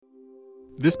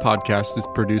This podcast is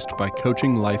produced by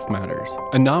Coaching Life Matters,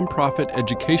 a nonprofit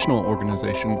educational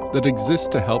organization that exists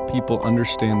to help people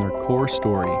understand their core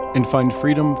story and find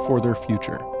freedom for their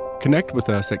future. Connect with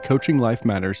us at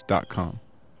coachinglifematters.com.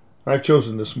 I've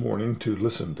chosen this morning to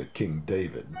listen to King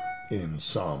David in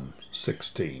Psalm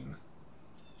 16.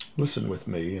 Listen with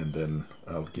me, and then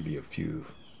I'll give you a few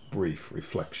brief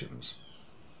reflections.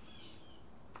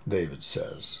 David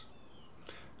says,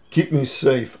 "Keep me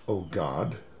safe, O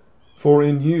God, for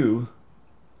in you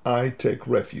I take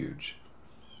refuge.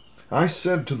 I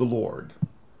said to the Lord,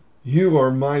 you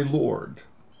are my Lord.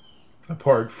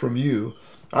 Apart from you,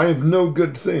 I have no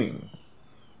good thing.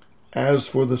 As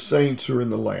for the saints who are in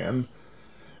the land,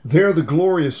 they are the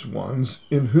glorious ones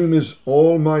in whom is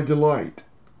all my delight.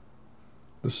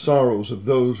 The sorrows of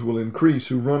those will increase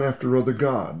who run after other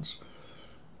gods.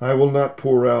 I will not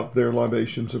pour out their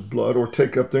libations of blood or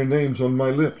take up their names on my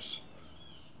lips.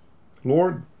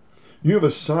 Lord, you have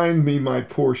assigned me my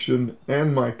portion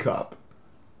and my cup.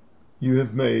 You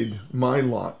have made my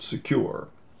lot secure.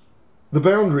 The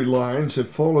boundary lines have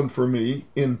fallen for me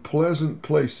in pleasant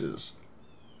places.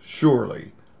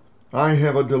 Surely I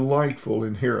have a delightful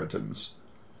inheritance.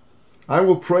 I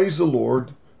will praise the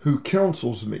Lord who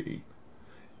counsels me.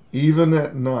 Even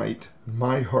at night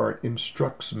my heart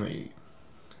instructs me.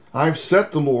 I've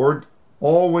set the Lord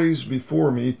always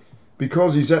before me,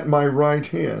 because he's at my right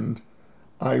hand.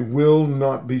 I will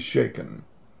not be shaken.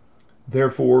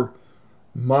 Therefore,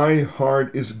 my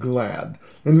heart is glad,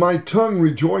 and my tongue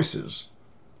rejoices.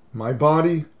 My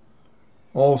body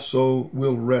also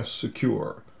will rest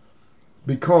secure,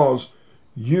 because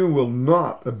you will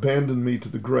not abandon me to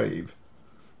the grave,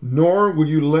 nor will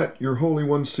you let your Holy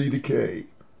One see decay.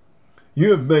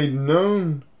 You have made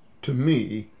known to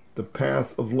me the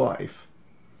path of life.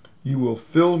 You will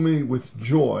fill me with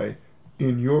joy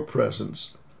in your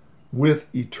presence,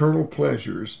 with eternal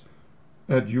pleasures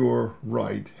at your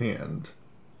right hand."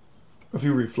 A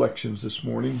few reflections this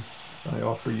morning I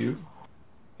offer you.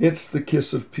 It's the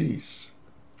kiss of peace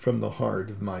from the heart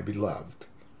of my beloved.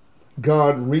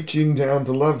 God reaching down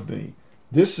to love me.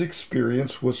 This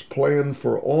experience was planned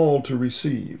for all to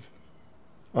receive.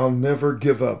 I'll never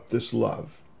give up this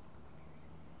love.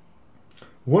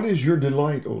 What is your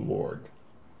delight, O Lord?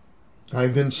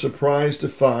 I've been surprised to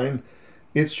find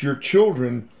it's your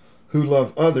children who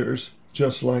love others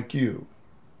just like you.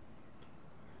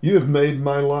 You have made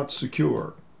my lot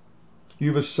secure.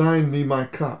 You've assigned me my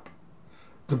cup.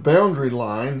 The boundary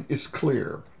line is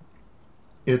clear.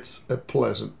 It's a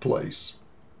pleasant place.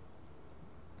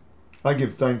 I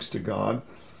give thanks to God.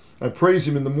 I praise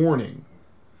him in the morning.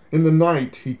 In the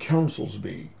night he counsels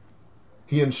me.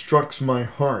 He instructs my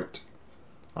heart.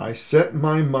 I set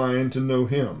my mind to know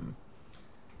him.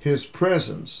 His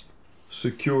presence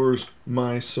secures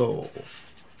my soul.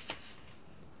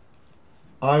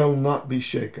 I'll not be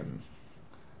shaken.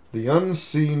 The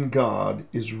unseen God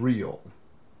is real.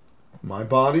 My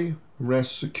body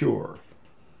rests secure.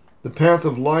 The path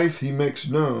of life he makes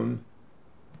known.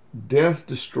 Death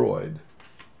destroyed.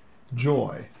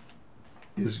 Joy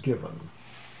is given.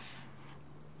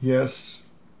 Yes,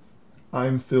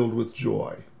 I'm filled with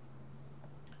joy.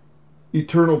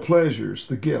 Eternal pleasures,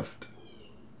 the gift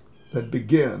that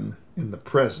begin in the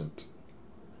present,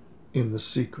 in the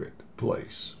secret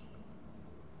place.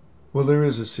 Well, there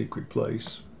is a secret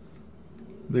place.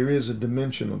 There is a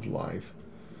dimension of life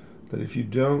that if you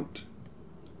don't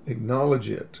acknowledge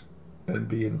it and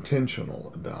be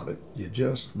intentional about it, you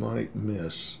just might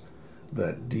miss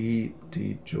that deep,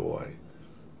 deep joy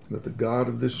that the God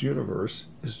of this universe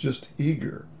is just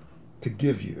eager to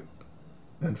give you,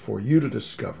 and for you to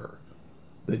discover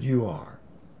that you are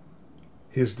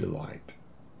his delight.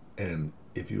 And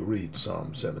if you read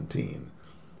Psalm 17,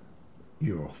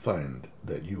 you'll find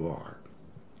that you are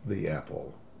the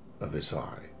apple of his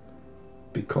eye,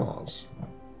 because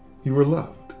you are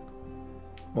loved.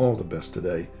 All the best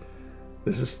today.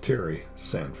 This is Terry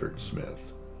Sanford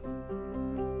Smith.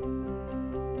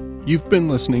 You've been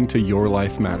listening to Your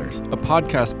Life Matters, a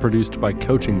podcast produced by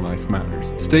Coaching Life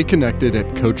Matters. Stay connected at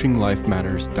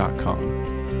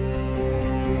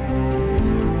coachinglifematters.com.